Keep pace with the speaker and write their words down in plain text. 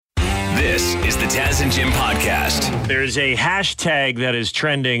This is the Taz and Jim podcast. There's a hashtag that is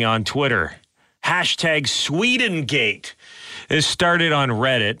trending on Twitter. Hashtag Swedengate. This started on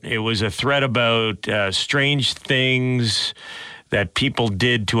Reddit. It was a thread about strange things that people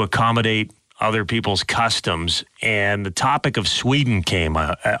did to accommodate other people's customs, and the topic of Sweden came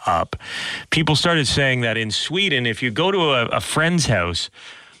up. People started saying that in Sweden, if you go to a friend's house,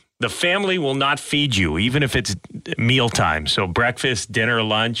 the family will not feed you, even if it's mealtime. So breakfast, dinner,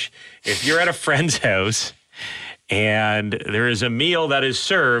 lunch. If you're at a friend's house and there is a meal that is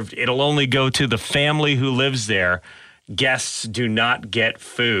served, it'll only go to the family who lives there. Guests do not get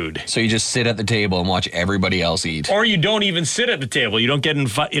food. So you just sit at the table and watch everybody else eat. Or you don't even sit at the table. You don't get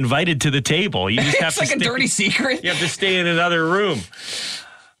invited to the table. You just have it's like a dirty secret. You have to stay in another room.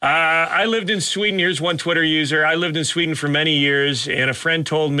 I lived in Sweden. Here's one Twitter user. I lived in Sweden for many years, and a friend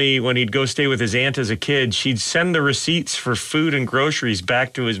told me when he'd go stay with his aunt as a kid, she'd send the receipts for food and groceries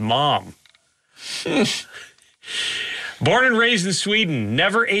back to his mom. Born and raised in Sweden,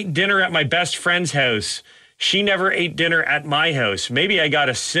 never ate dinner at my best friend's house. She never ate dinner at my house. Maybe I got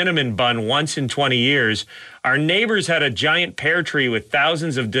a cinnamon bun once in 20 years. Our neighbors had a giant pear tree with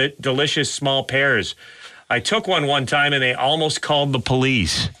thousands of delicious small pears. I took one time and they almost called the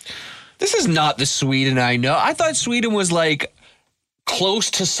police. This is not the Sweden I know. I thought Sweden was like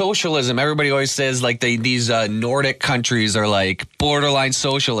close to socialism. Everybody always says like these Nordic countries are like borderline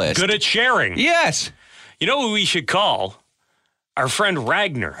socialist. Good at sharing. Yes. You know who we should call? Our friend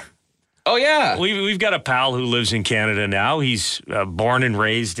Ragnar. Oh, yeah. We've got a pal who lives in Canada now. He's born and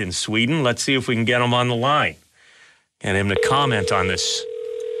raised in Sweden. Let's see if we can get him on the line. Get him to comment on this.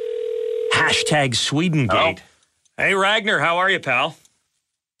 Hashtag Swedengate. Hello? Hey, Ragnar, how are you, pal?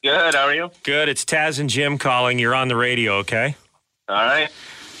 Good, how are you? Good. It's Taz and Jim calling. You're on the radio, okay? All right.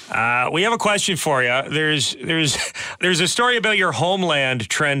 We have a question for you. There's a story about your homeland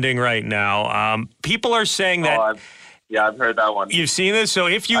trending right now. People are saying that... I've heard that one. You've seen this? So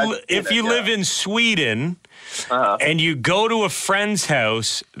if you live in Sweden and you go to a friend's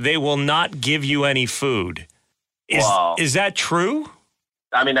house, they will not give you any food. Is that true?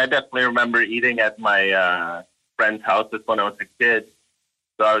 I mean, I definitely remember eating at my friend's houses when I was a kid.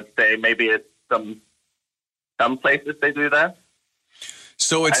 So I would say maybe it's some places they do that.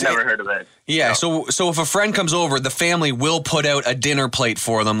 So I never heard of it. Yeah, no. So if a friend comes over, the family will put out a dinner plate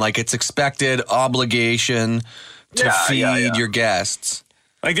for them, like it's expected obligation to feed your guests.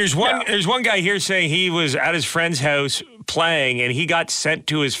 Like there's one guy here saying he was at his friend's house playing and he got sent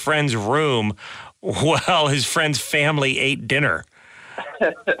to his friend's room while his friend's family ate dinner.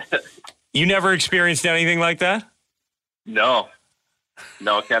 You never experienced anything like that? No,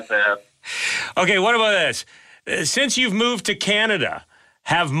 I can't say that. Okay, what about this? Since you've moved to Canada,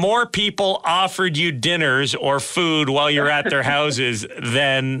 have more people offered you dinners or food while you're at their houses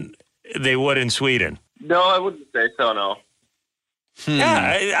than they would in Sweden? No, I wouldn't say so, no.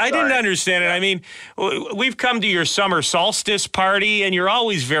 Yeah, I didn't understand it. I mean, we've come to your summer solstice party, and you're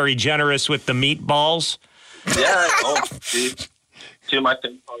always very generous with the meatballs. Yeah, geez. Too much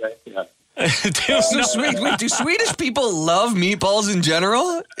info, right? Yeah. Do Swedish people love meatballs in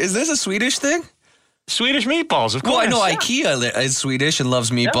general? Is this a Swedish thing? Swedish meatballs, of course. Well, I know IKEA is Swedish and loves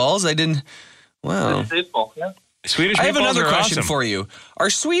meatballs. I didn't... Wow. Yeah. Swedish meatballs I have another question awesome. for you. Are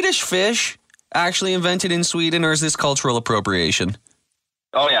Swedish fish actually invented in Sweden, or is this cultural appropriation?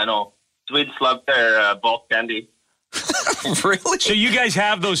 Oh, yeah, no. Swedes love their bulk candy. Really? So you guys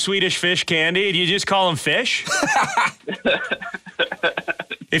have those Swedish fish candy? Do you just call them fish?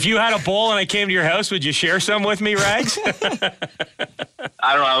 If you had a bowl and I came to your house, would you share some with me, Rags?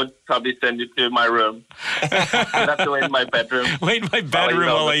 I don't know. I would probably send you to my room. I'd have to wait in my bedroom. Wait in my bedroom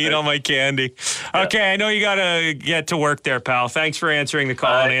while I eat all my candy. Yeah. Okay, I know you got to get to work there, pal. Thanks for answering the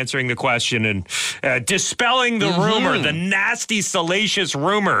call and answering the question and dispelling the rumor, the nasty, salacious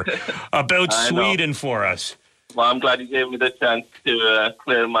rumor about Sweden for us. Well, I'm glad you gave me the chance to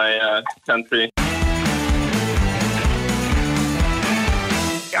clear my country.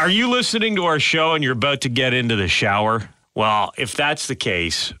 Are you listening to our show and you're about to get into the shower? Well, if that's the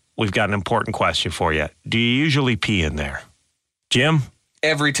case, we've got an important question for you. Do you usually pee in there? Jim?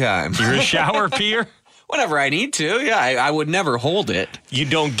 Every time. You're a shower peer? Whenever I need to, yeah. I would never hold it. You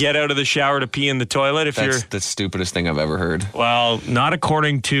don't get out of the shower to pee in the toilet if That's the stupidest thing I've ever heard. Well, not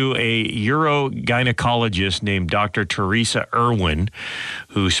according to a urogynecologist named Dr. Teresa Irwin,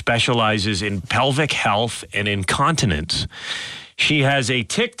 who specializes in pelvic health and incontinence. She has a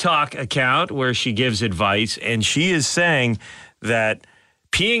TikTok account where she gives advice, and she is saying that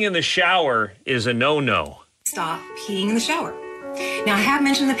peeing in the shower is a no-no. Stop peeing in the shower. Now, I have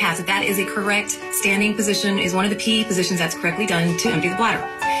mentioned in the past that is a correct standing position, is one of the pee positions that's correctly done to empty the bladder.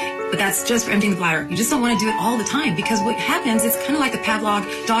 But that's just for emptying the bladder. You just don't want to do it all the time, because what happens is kind of like the Pavlov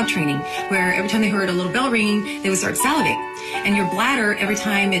dog training, where every time they heard a little bell ringing, they would start salivating. And your bladder, every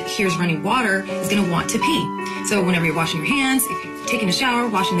time it hears running water, is going to want to pee. So whenever you're washing your hands, if you're taking a shower,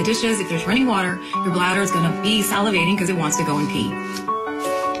 washing the dishes, if there's running water, your bladder is going to be salivating because it wants to go and pee.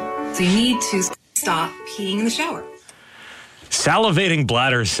 So you need to stop peeing in the shower. Salivating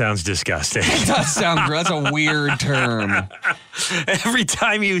bladder sounds disgusting. It does sound gross. That's a weird term. Every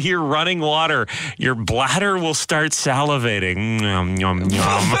time you hear running water, your bladder will start salivating. Yum, yum,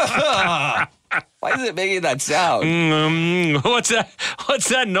 yum. Why is it making that sound? What's that? What's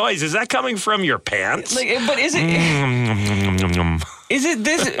that noise? Is that coming from your pants? But is it? Is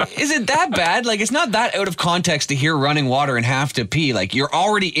it that bad? Like, it's not that out of context to hear running water and have to pee. Like, you're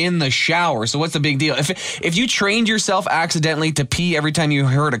already in the shower, so what's the big deal? If you trained yourself accidentally to pee every time you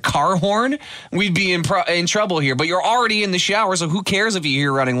heard a car horn, we'd be in trouble here. But you're already in the shower, so who cares if you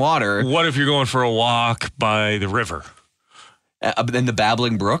hear running water? What if you're going for a walk by the river? Then the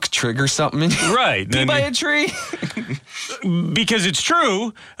babbling brook triggers something in you? Right. Pee by a tree? Because it's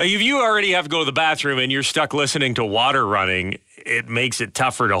true. If you already have to go to the bathroom and you're stuck listening to water running, it makes it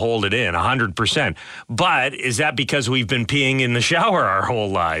tougher to hold it in, 100%. But is that because we've been peeing in the shower our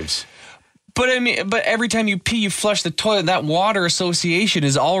whole lives? But I mean, every time you pee, you flush the toilet. That water association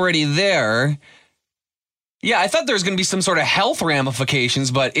is already there. Yeah, I thought there was going to be some sort of health ramifications,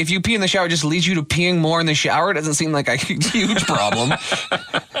 but if you pee in the shower, it just leads you to peeing more in the shower. It doesn't seem like a huge problem.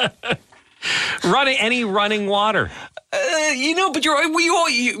 Any running water. But you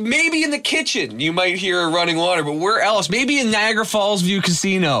maybe in the kitchen you might hear running water, but where else? Maybe in Niagara Falls View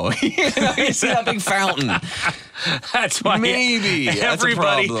Casino. You see that big fountain. That's why maybe that's a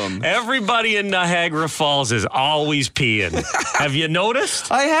problem. Everybody in Niagara Falls is always peeing. Have you noticed?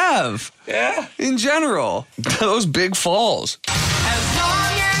 I have. Yeah. In general, those big falls. As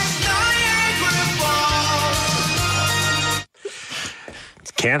long as Niagara Falls.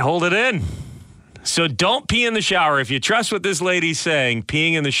 Can't hold it in. So don't pee in the shower. If you trust what this lady's saying,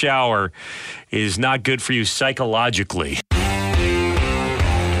 peeing in the shower is not good for you psychologically. I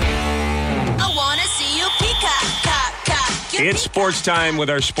want to see you peacock. It's sports time with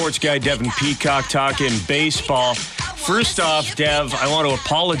our sports guy, Devin Peacock, talking baseball. First off, Dev, I want to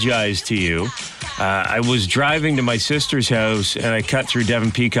apologize to you. I was driving to my sister's house, and I cut through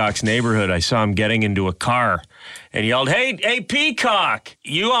Devin Peacock's neighborhood. I saw him getting into a car and yelled, Hey, Peacock!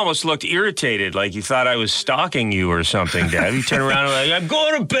 You almost looked irritated, like you thought I was stalking you or something, Dev. You turned around and like, I'm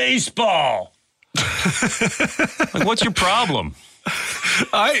going to baseball. Like, what's your problem?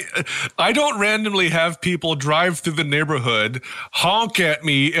 I don't randomly have people drive through the neighborhood, honk at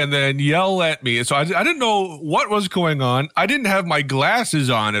me, and then yell at me. So I didn't know what was going on. I didn't have my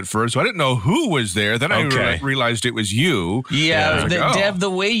glasses on at first, so I didn't know who was there. Then I realized it was you. Yeah, Dev, the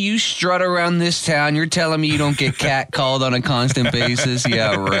way you strut around this town, you're telling me you don't get catcalled on a constant basis?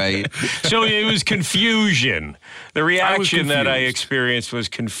 Yeah, right. So it was confusion. The reaction that I experienced was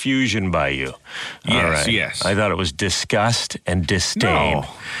confusion by you. Yes, yes. I thought it was disgust and disdain.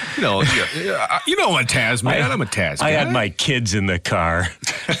 No, you know I'm a Taz man. I'm a Taz guy. I had my kids in the car.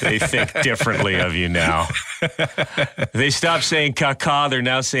 They think differently of you now. They stopped saying caca. They're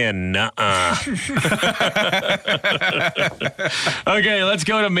now saying nuh-uh. Okay, let's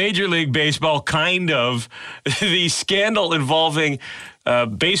go to Major League Baseball, kind of. The scandal involving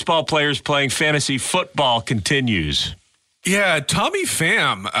baseball players playing fantasy football continues. Yeah, Tommy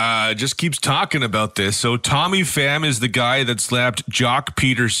Pham just keeps talking about this. So Tommy Pham is the guy that slapped Jock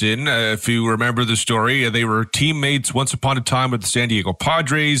Peterson. If you remember the story, they were teammates once upon a time with the San Diego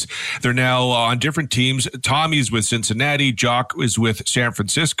Padres. They're now on different teams. Tommy's with Cincinnati. Jock is with San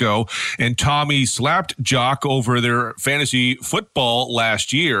Francisco. And Tommy slapped Jock over their fantasy football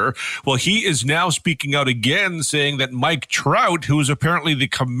last year. Well, he is now speaking out again, saying that Mike Trout, who is apparently the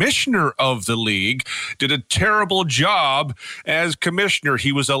commissioner of the league, did a terrible job as commissioner.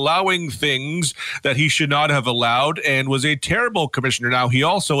 He was allowing things that he should not have allowed and was a terrible commissioner. Now, he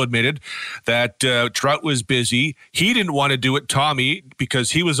also admitted that Trout was busy. He didn't want to do it, Tommy,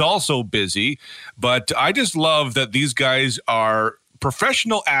 because he was also busy. But I just love that these guys are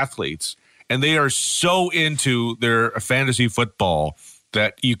professional athletes and they are so into their fantasy football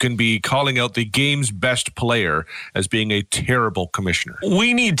that you can be calling out the game's best player as being a terrible commissioner.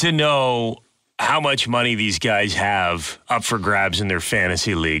 We need to know how much money these guys have up for grabs in their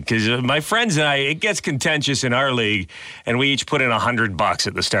fantasy league. Because my friends and I, it gets contentious in our league, and we each put in $100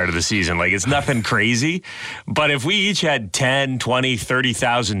 at the start of the season. Like, it's nothing crazy. But if we each had $10,000, $20,000,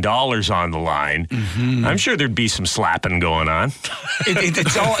 $30,000 on the line, I'm sure there'd be some slapping going on.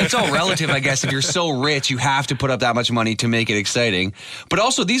 It's all relative, I guess. If you're so rich, you have to put up that much money to make it exciting. But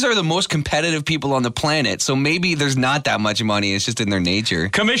also, these are the most competitive people on the planet, so maybe there's not that much money. It's just in their nature.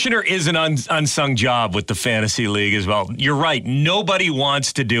 Commissioner is an unsung job with the fantasy league as well. You're right. Nobody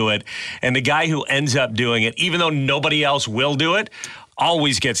wants to do it. And the guy who ends up doing it, even though nobody else will do it,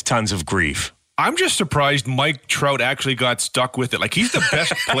 always gets tons of grief. I'm just surprised Mike Trout actually got stuck with it. Like, he's the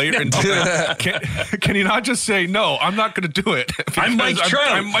best player in can you not just say, no, I'm not going to do it? I'm Mike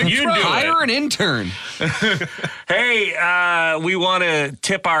Trout. I'm Mike Trout. Hire an intern. Hey, we want to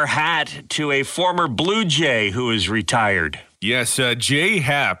tip our hat to a former Blue Jay who is retired. Yes, Jay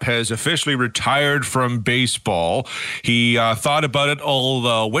Happ has officially retired from baseball. He thought about it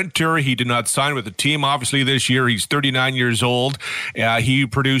all winter. He did not sign with the team, obviously, this year. He's 39 years old. He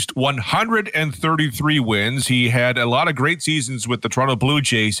produced 133 wins. He had a lot of great seasons with the Toronto Blue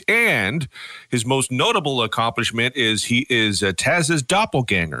Jays, and his most notable accomplishment is he is Taz's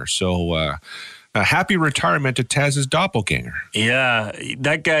doppelganger. So, a happy retirement to Taz's doppelganger. Yeah,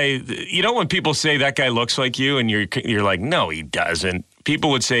 that guy, you know when people say that guy looks like you and you're like, no, he doesn't. People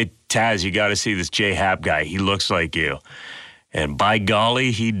would say, Taz, you got to see this Jay Happ guy. He looks like you. And by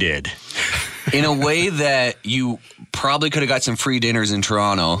golly, he did. In a way that you probably could have got some free dinners in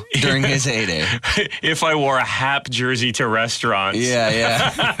Toronto during his heyday. If I wore a Happ jersey to restaurants.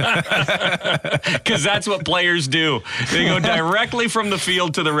 Yeah. Because that's what players do. They go directly from the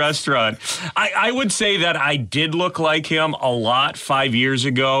field to the restaurant. I would say that I did look like him a lot 5 years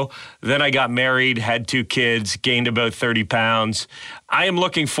ago. Then I got married, had 2 kids, gained about 30 pounds. I am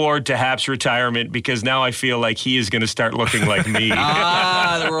looking forward to Happ's retirement because now I feel like he is going to start looking like me.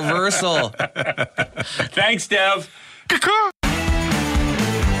 The reversal. Thanks, Dev.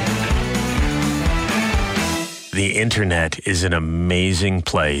 The internet is an amazing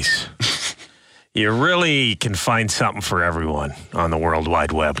place. You really can find something for everyone on the World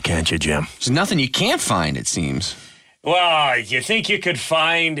Wide Web, can't you, Jim? There's nothing you can't find, it seems. Well, you think you could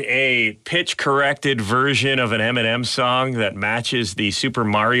find a pitch-corrected version of an Eminem song that matches the Super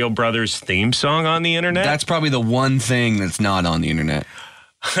Mario Brothers theme song on the internet? That's probably the one thing that's not on the internet.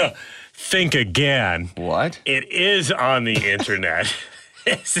 Think again. What? It is on the internet.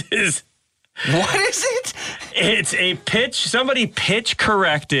 What is it? It's a somebody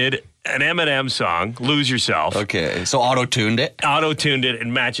pitch-corrected an Eminem song, Lose Yourself. Okay, so auto-tuned it? Auto-tuned it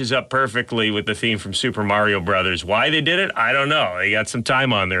and matches up perfectly with the theme from Super Mario Brothers. Why they did it, I don't know. They got some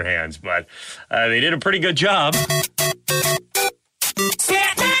time on their hands, but they did a pretty good job. Snap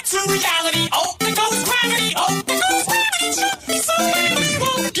back to reality. Oh, there goes gravity. Oh, there goes gravity. He's so mad, he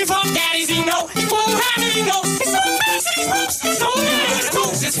won't give up. Daddy's he know. He won't have it, he knows. He's so mad, he's ropes. He's so mad, he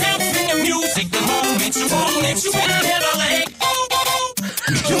moves his steps in the music. The moment you own it, you better never let go.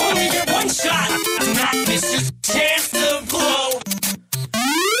 You only get one shot. Do not miss your chance to blow.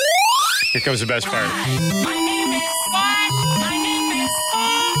 Here comes the best part. My name is My name is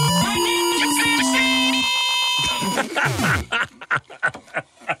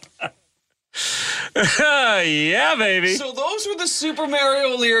Yeah, baby. So those were the Super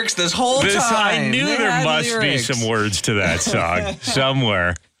Mario lyrics this whole time. I knew there must be some words to that song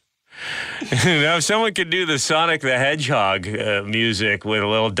somewhere. Now, if someone could do the Sonic the Hedgehog music with a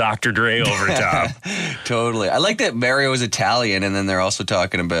little Dr. Dre over top. Totally. I like that Mario is Italian, and then they're also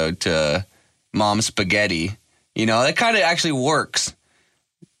talking about Mom Spaghetti. You know, that kind of actually works.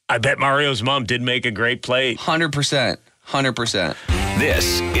 I bet Mario's mom did make a great plate. 100%. 100%.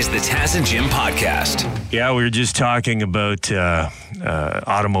 This is the Taz and Jim podcast. Yeah, we were just talking about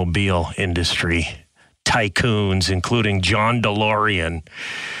automobile industry tycoons, including John DeLorean,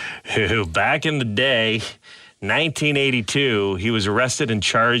 who back in the day, 1982, he was arrested and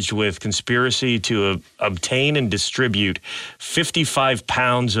charged with conspiracy to obtain and distribute 55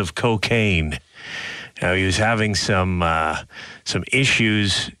 pounds of cocaine. Now, he was having some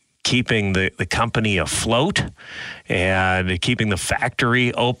issues keeping the company afloat and keeping the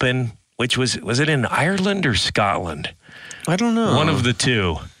factory open, which was it in Ireland or Scotland? I don't know. One of the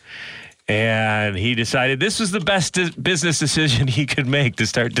two. And he decided this was the best business decision he could make to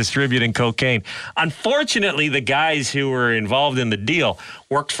start distributing cocaine. Unfortunately, the guys who were involved in the deal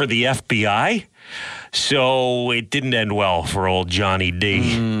worked for the FBI, so it didn't end well for old Johnny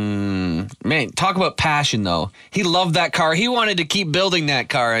D. Man, talk about passion, though. He loved that car. He wanted to keep building that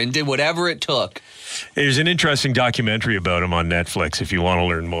car and did whatever it took. There's an interesting documentary about him on Netflix if you want to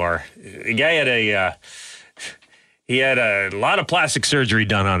learn more. The guy had he had a lot of plastic surgery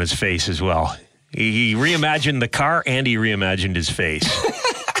done on his face as well. He reimagined the car and he reimagined his face.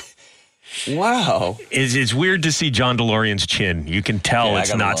 Wow. It's weird to see John DeLorean's chin. You can tell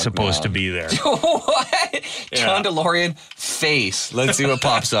it's not supposed to be there. What? John DeLorean face. Let's see what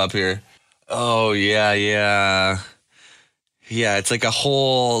pops up here. Oh, yeah. Yeah, it's like a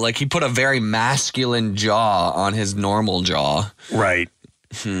whole, like he put a very masculine jaw on his normal jaw. Right.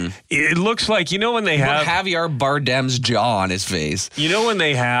 It looks like, when they have Javier Bardem's jaw on his face. When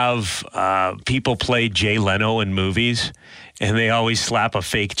they have people play Jay Leno in movies and they always slap a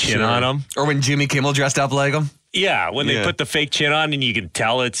fake chin on him. Or when Jimmy Kimmel dressed up like him. Yeah, when they put the fake chin on and you can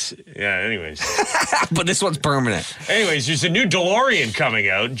tell it's... Yeah, anyways. But this one's permanent. Anyways, there's a new DeLorean coming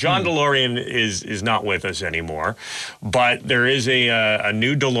out. John DeLorean is not with us anymore. But there is a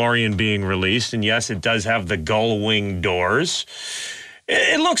new DeLorean being released. And yes, it does have the gull wing doors.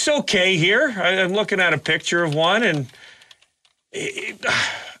 It looks okay here. I'm looking at a picture of one. And,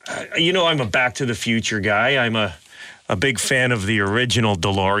 I'm a Back to the Future guy. I'm a big fan of the original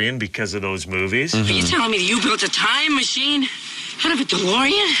DeLorean because of those movies. Are you telling me that you built a time machine out of a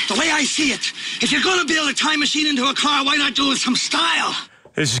DeLorean? The way I see it, if you're going to build a time machine into a car, why not do it with some style?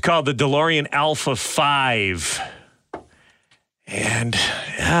 This is called the DeLorean Alpha 5. And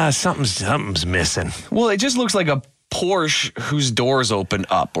something's missing. Well, it just looks like a Porsche whose doors open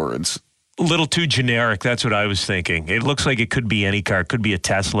upwards. A little too generic. That's what I was thinking. It looks like it could be any car. It could be a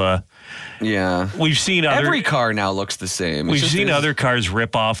Tesla. Yeah. We've seen every car now looks the same. We've seen other cars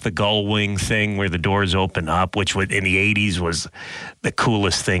rip off the gull wing thing where the doors open up, which in the 80s was the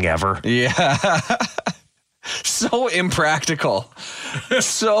coolest thing ever. Yeah. So impractical.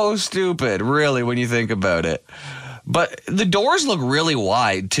 So stupid, really, when you think about it. But the doors look really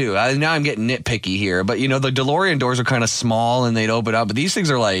wide, too. Now I'm getting nitpicky here. But, the DeLorean doors are kind of small and they'd open up. But these things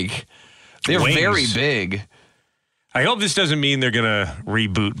are they're wings. very big. I hope this doesn't mean they're going to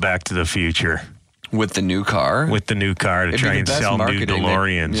reboot Back to the Future. With the new car? With the new car to try and sell new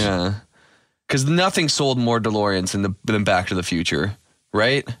DeLoreans. Yeah. Because nothing sold more DeLoreans than Back to the Future,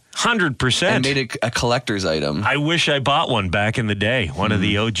 right? 100%. And made it a collector's item. I wish I bought one back in the day, one of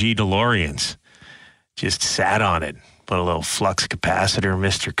the OG DeLoreans. Just sat on it. Put a little flux capacitor,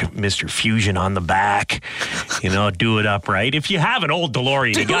 Mr. Fusion on the back. Do it upright. If you have an old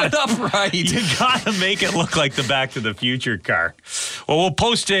DeLorean, you got to make it look like the Back to the Future car. Well, we'll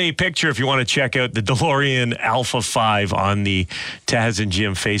post a picture if you want to check out the DeLorean Alpha 5 on the Taz and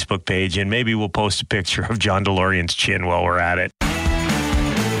Jim Facebook page, and maybe we'll post a picture of John DeLorean's chin while we're at it.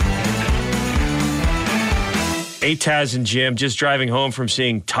 Hey, Taz and Jim, just driving home from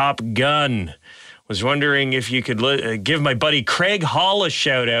seeing Top Gun. Was wondering if you could give my buddy Craig Hall a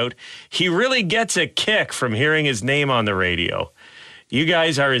shout out. He really gets a kick from hearing his name on the radio. You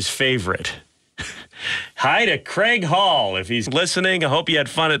guys are his favorite. Hi to Craig Hall. If he's listening, I hope you had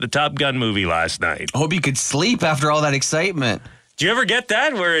fun at the Top Gun movie last night. I hope you could sleep after all that excitement. Do you ever get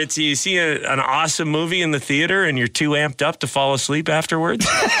that where you see an awesome movie in the theater and you're too amped up to fall asleep afterwards?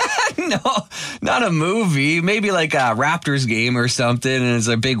 No, not a movie. Maybe like a Raptors game or something, and it's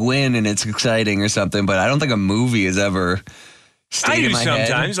a big win and it's exciting or something. But I don't think a movie has ever stayed in my head. I do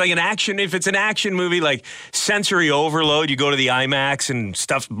sometimes. Like an action, if it's an action movie, like sensory overload, you go to the IMAX and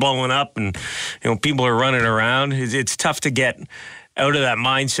stuff's blowing up and people are running around. It's tough to get out of that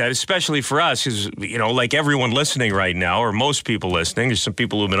mindset, especially for us, because, like everyone listening right now, or most people listening, there's some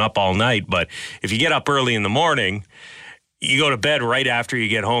people who've been up all night, but if you get up early in the morning, you go to bed right after you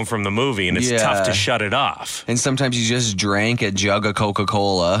get home from the movie, and it's tough to shut it off. And sometimes you just drank a jug of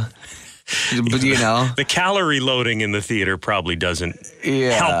Coca-Cola. But, the calorie loading in the theater probably doesn't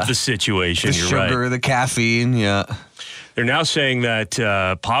help the situation. The sugar, the caffeine, They're now saying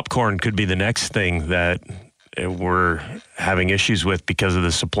that popcorn could be the next thing that we're having issues with because of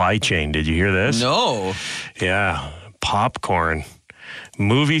the supply chain. Did you hear this? No. Yeah, popcorn.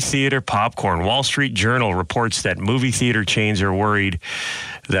 Movie theater popcorn. Wall Street Journal reports that movie theater chains are worried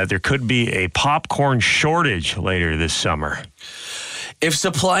that there could be a popcorn shortage later this summer. If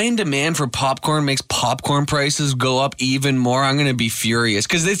supply and demand for popcorn makes popcorn prices go up even more, I'm going to be furious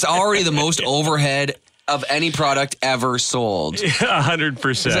because it's already the most overhead of any product ever sold.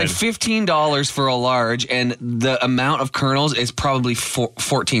 100%. It's like $15 for a large, and the amount of kernels is probably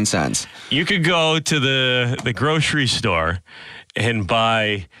 14 cents. You could go to the grocery store and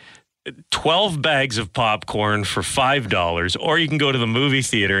buy 12 bags of popcorn for $5, or you can go to the movie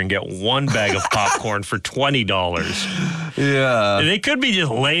theater and get one bag of popcorn for $20. Yeah. They could be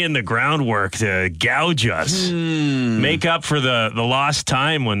just laying the groundwork to gouge us, make up for the lost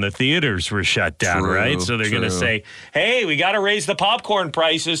time when the theaters were shut down, right? So they're going to say, hey, we got to raise the popcorn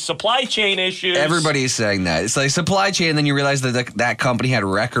prices, supply chain issues. Everybody's saying that. It's like supply chain, and then you realize that that company had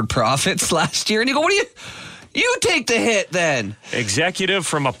record profits last year, and you go, what do you... You take the hit then. Executive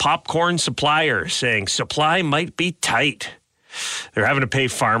from a popcorn supplier saying supply might be tight. They're having to pay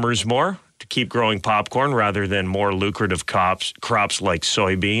farmers more to keep growing popcorn rather than more lucrative crops like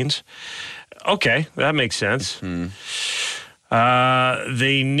soybeans. Okay, that makes sense. They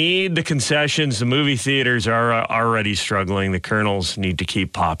need the concessions. The movie theaters are already struggling. The kernels need to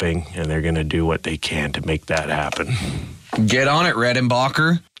keep popping, and they're going to do what they can to make that happen. Get on it,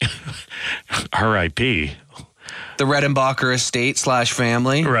 Redenbacher. R.I.P. The Redenbacher estate /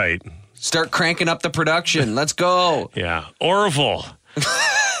 family. Right. Start cranking up the production. Let's go. Yeah. Orville.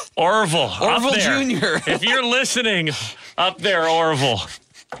 Orville Jr. If you're listening up there, Orville,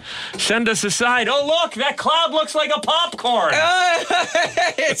 send us a sign. Oh, look, that cloud looks like a popcorn.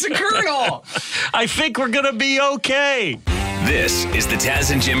 It's a kernel. I think we're going to be okay. This is the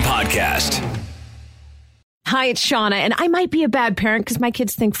Taz and Jim podcast. Hi, it's Shauna, and I might be a bad parent because my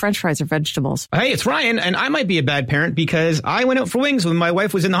kids think French fries are vegetables. Hey, it's Ryan, and I might be a bad parent because I went out for wings when my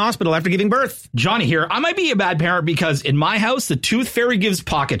wife was in the hospital after giving birth. Johnny here. I might be a bad parent because in my house, the tooth fairy gives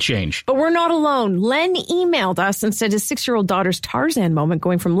pocket change. But we're not alone. Len emailed us and said his 6-year-old daughter's Tarzan moment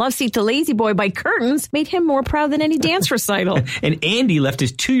going from love seat to lazy boy by curtains made him more proud than any dance recital. And Andy left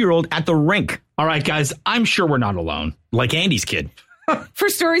his 2-year-old at the rink. All right, guys, I'm sure we're not alone. Like Andy's kid. For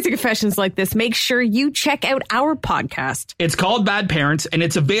stories and confessions like this, make sure you check out our podcast. It's called Bad Parents, and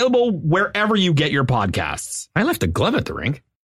it's available wherever you get your podcasts. I left a glove at the rink.